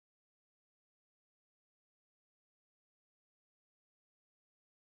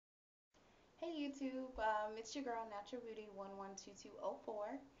Hey YouTube, it's your girl Natural Beauty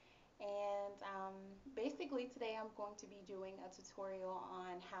 112204, and basically today I'm going to be doing a tutorial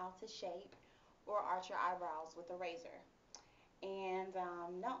on how to shape or arch your eyebrows with a razor. And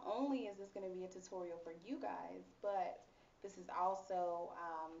not only is this going to be a tutorial for you guys, but this is also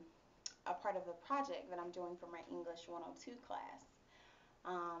a part of a project that I'm doing for my English 102 class.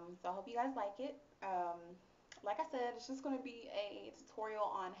 So I hope you guys like it. Like I said, it's just going to be a tutorial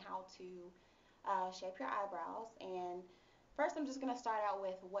on how to shape your eyebrows. And first, I'm just going to start out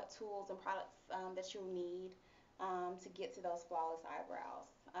with what tools and products that you'll need to get to those flawless eyebrows.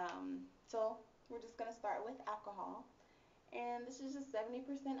 So we're just going to start with alcohol. And this is just 70%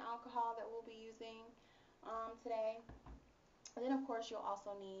 alcohol that we'll be using today. And then, of course, you'll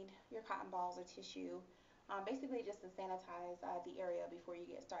also need your cotton balls or tissue, basically just to sanitize the area before you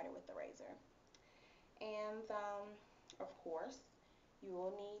get started with the razor. And of course, you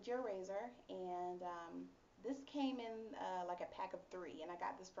will need your razor. And this came in like a pack of 3, and I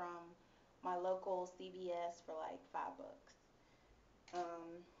got this from my local CVS for like $5.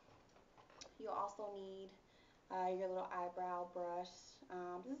 Um, you'll also need your little eyebrow brush.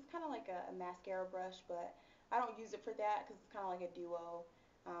 This is kind of like a mascara brush, but I don't use it for that because it's kind of like a duo.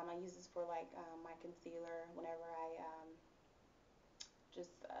 I use this for like my concealer whenever I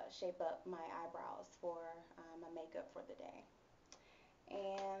just shape up my eyebrows for my makeup for the day.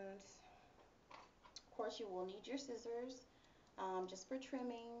 And of course you will need your scissors just for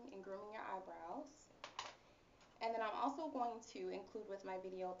trimming and grooming your eyebrows. And then I'm also going to include with my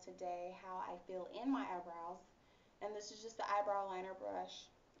video today how I fill in my eyebrows. And this is just the eyebrow liner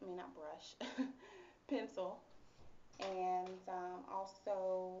brush. I mean, not brush, pencil. And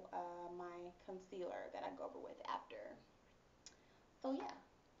also my concealer that I go over with after. So yeah,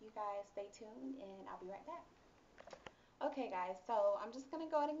 you guys stay tuned and I'll be right back. Okay guys, so I'm just going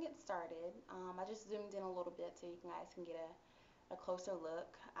to go ahead and get started. I just zoomed in a little bit so you guys can get a closer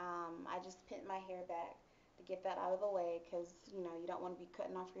look. I just pinned my hair back to get that out of the way because, you know, you don't want to be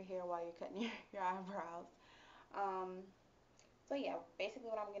cutting off your hair while you're cutting your eyebrows. Um, so yeah, basically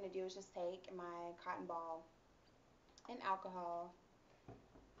what I'm going to do is just take my cotton ball and alcohol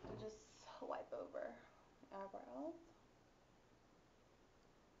and just wipe over my eyebrows.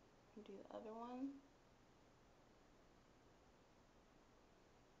 And do the other one.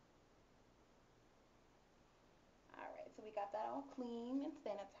 Alright, so we got that all clean and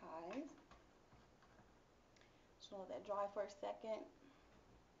sanitized. Just let that dry for a second.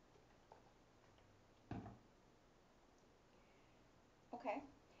 Okay,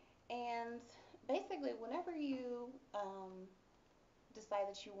 and basically whenever you decide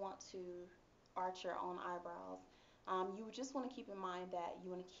that you want to arch your own eyebrows, you would just want to keep in mind that you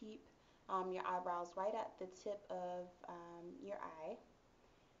want to keep your eyebrows right at the tip of your eye,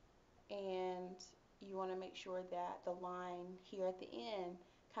 and you want to make sure that the line here at the end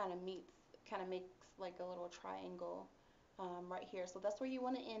kind of makes like a little triangle right here. So that's where you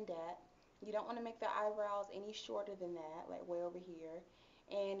want to end at. You don't want to make the eyebrows any shorter than that, like way over here.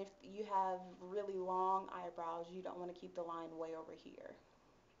 And if you have really long eyebrows, you don't want to keep the line way over here.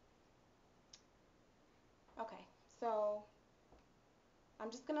 Okay, so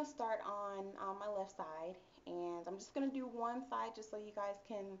I'm just going to start on my left side, and I'm just going to do one side just so you guys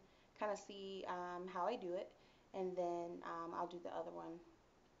can kind of see how I do it, and then I'll do the other one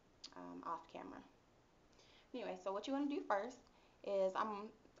off camera. Anyway, so what you want to do first is I'm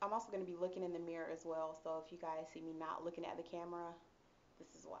also going to be looking in the mirror as well, so if you guys see me not looking at the camera,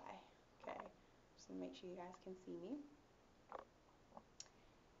 this is why. Okay, just to make sure you guys can see me.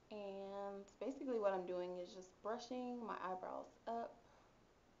 And basically what I'm doing is just brushing my eyebrows up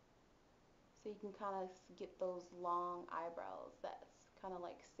so you can kind of get those long eyebrows that's kind of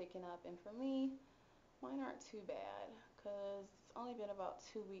like sticking up. And for me, mine aren't too bad because it's only been about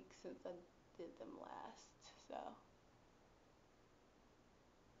 2 weeks since I did them last. So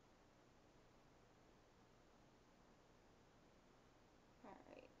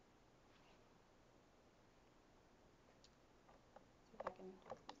alright, see if I can use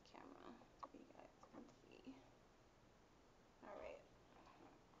this camera so you guys can see. Alright,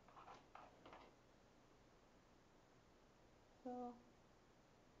 so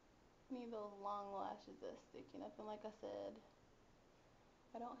need those long lashes that's sticking up, and like I said,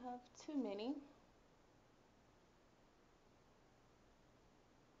 I don't have too many.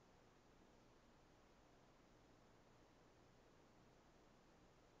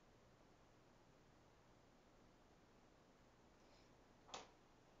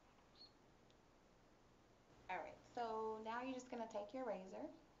 Alright, so now you're just going to take your razor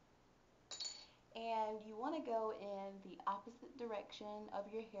and you want to go in the opposite direction of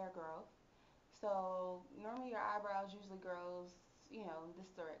your hair growth. So normally your eyebrows usually grows,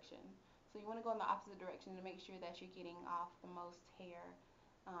 this direction. So you want to go in the opposite direction to make sure that you're getting off the most hair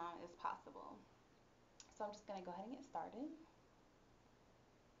as possible. So I'm just going to go ahead and get started.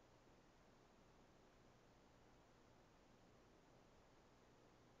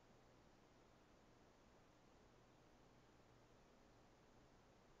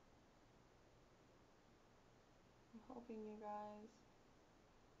 I'm hoping you guys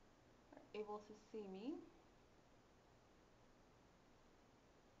are able to see me.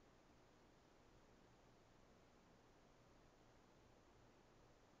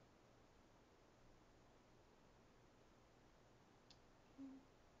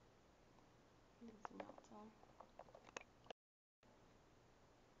 Zoom out some.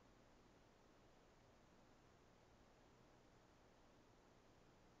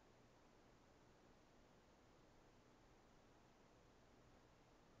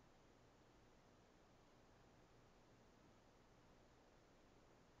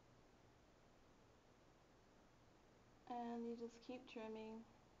 And you just keep trimming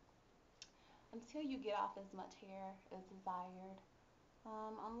until you get off as much hair as desired.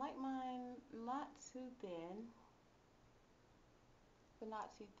 Unlike mine, not too thin, but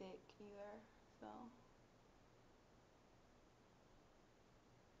not too thick either. So,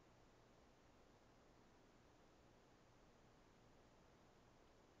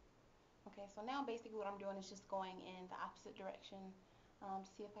 okay, so now basically what I'm doing is just going in the opposite direction to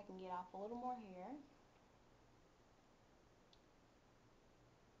see if I can get off a little more hair.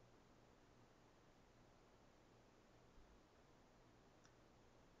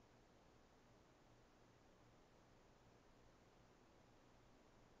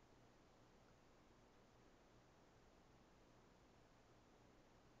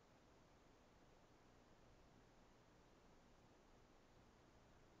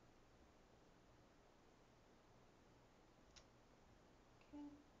 Okay.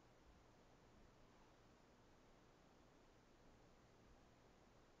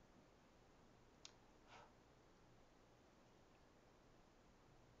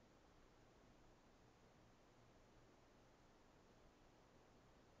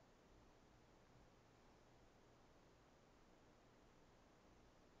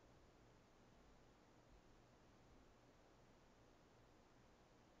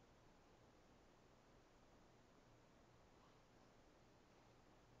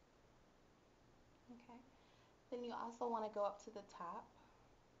 Okay. Then you also want to go up to the top.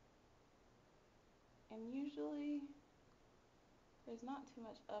 And usually there's not too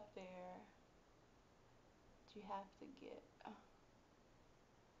much up there that you have to get.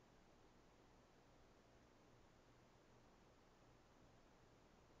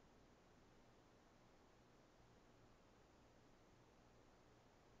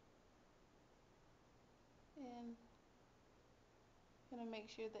 And gonna make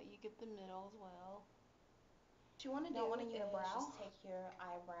sure that you get the middle as well. What you want to do is just take your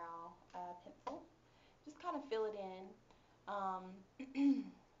eyebrow pencil, just kind of fill it in,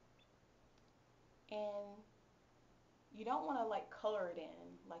 and you don't want to like color it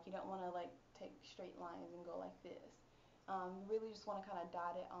in. Like you don't want to like take straight lines and go like this. You really just want to kind of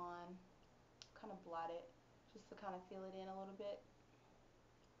dot it on, kind of blot it, just to kind of fill it in a little bit.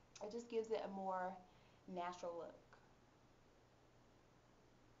 It just gives it a more natural look.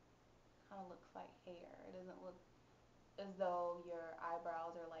 Kind of looks like hair. It doesn't look as though your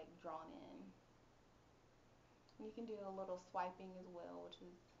eyebrows are like drawn in. You can do a little swiping as well, which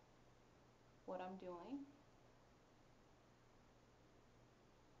is what I'm doing.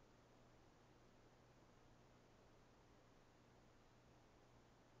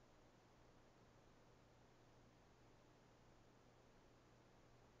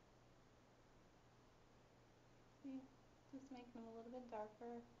 See, just making them a little bit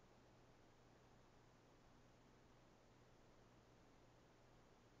darker.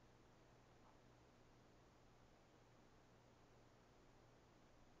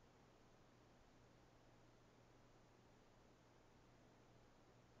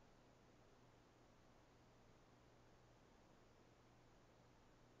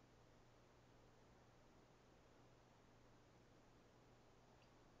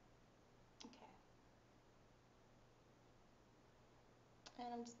 Okay.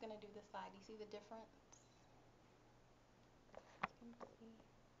 And I'm just going to do this side. You see the difference? You can see.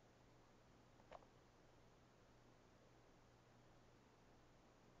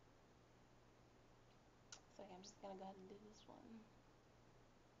 So yeah, I'm just going to go ahead and do this one.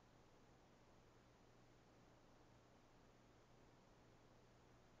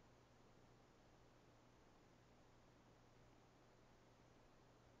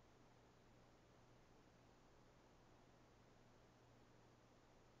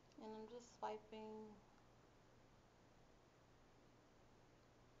 I'm just swiping.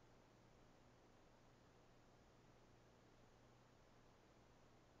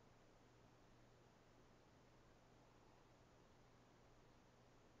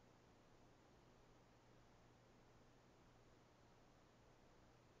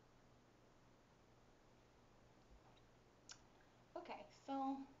 Okay, so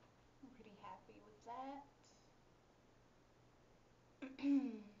I'm pretty happy with that.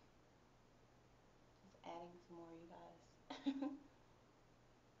 Just adding some more, you guys.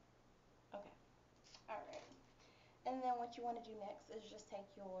 Okay, alright. And then what you want to do next is just take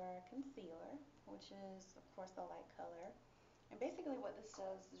your concealer, which is, of course, the light color. And basically what this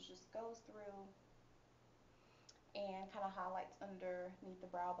does is just goes through and kind of highlights underneath the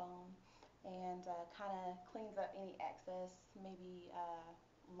brow bone and kind of cleans up any excess, maybe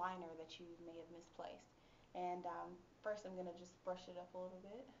liner that you may have misplaced. And first I'm going to just brush it up a little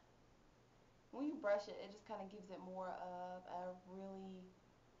bit. When you brush it, it just kind of gives it more of a really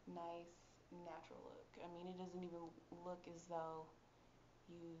nice natural look. I mean, it doesn't even look as though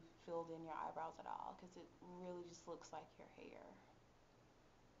you filled in your eyebrows at all because it really just looks like your hair.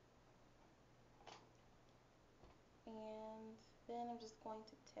 And then I'm just going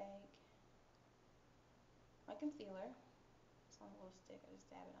to take my concealer. It's on a little stick. I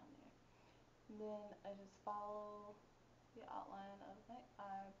just dab it on there. And then I just follow the outline of my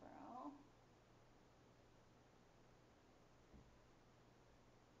eyebrow.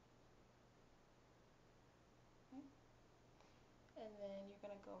 Okay. And then you're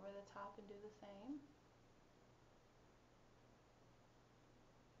going to go over the top and do the same.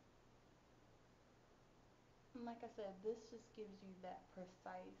 And like I said, this just gives you that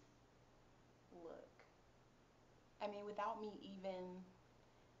precise look. I mean, without me even,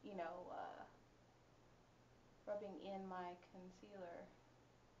 you know, rubbing in my concealer,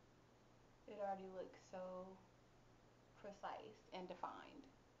 it already looks so precise and defined.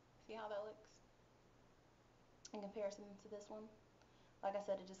 See how that looks in comparison to this one? Like I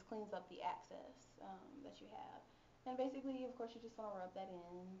said, it just cleans up the excess that you have. And basically, of course, you just want to rub that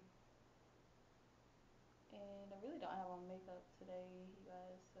in. And I really don't have on makeup today, you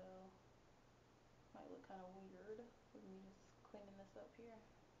guys, so it might look kind of weird with me just cleaning this up here.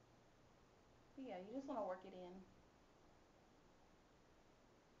 But yeah, you just want to work it in.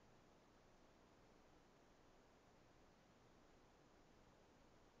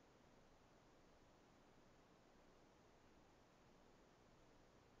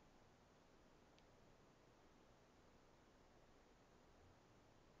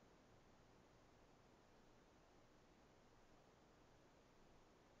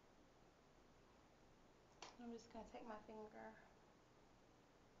 I'm just going to take my finger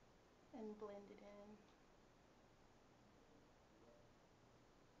and blend it in.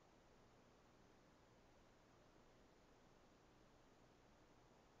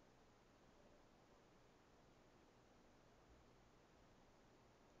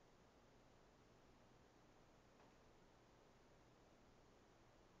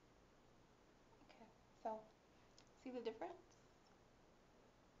 Okay, so see the difference?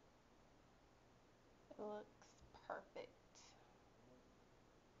 It looks perfect.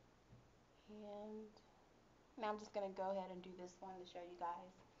 And now I'm just going to go ahead and do this one to show you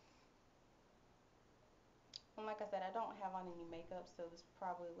guys. And like I said, I don't have on any makeup, so this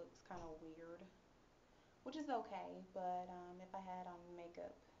probably looks kind of weird, which is okay, but if I had on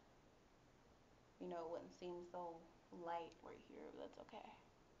makeup, you know, it wouldn't seem so light right here, but that's okay.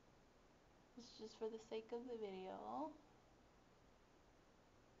 It's just for the sake of the video.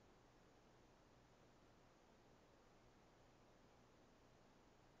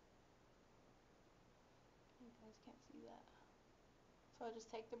 You guys can't see that. So I just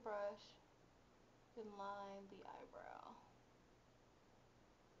take the brush and line the eyebrow.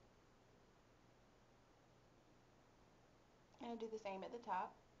 And I do the same at the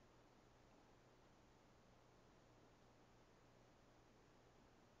top.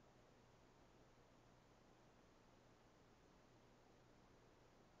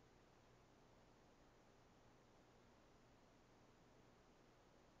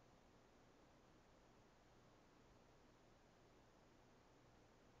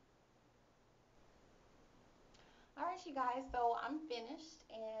 Alright, you guys, so I'm finished,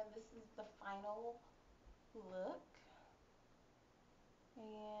 and this is the final look.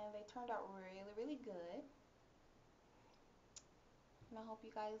 And they turned out really, really good. And I hope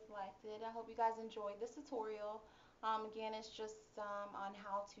you guys liked it. I hope you guys enjoyed this tutorial. Again, it's just on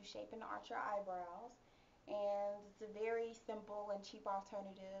how to shape and arch your eyebrows. And it's a very simple and cheap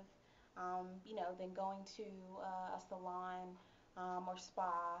alternative, you know, than going to a salon or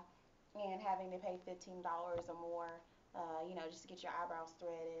spa and having to pay $15 or more, just to get your eyebrows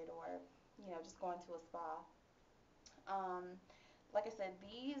threaded or, just going to a spa. Um, like I said,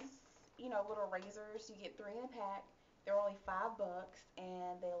 these, little razors, you get three in a pack. They're only $5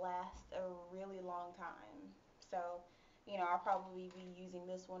 and they last a really long time. So, I'll probably be using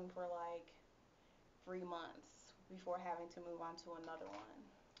this one for like 3 months before having to move on to another one.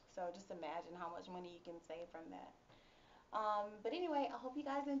 So just imagine how much money you can save from that. But anyway, I hope you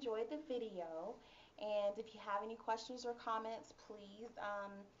guys enjoyed the video. And if you have any questions or comments, please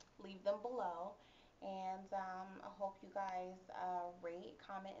leave them below. And I hope you guys rate,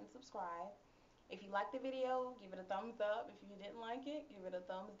 comment, and subscribe. If you liked the video, give it a thumbs up. If you didn't like it, give it a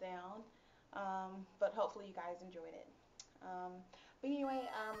thumbs down. But hopefully you guys enjoyed it. But anyway,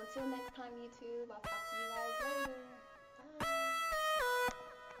 until next time, YouTube, I'll talk to you guys later.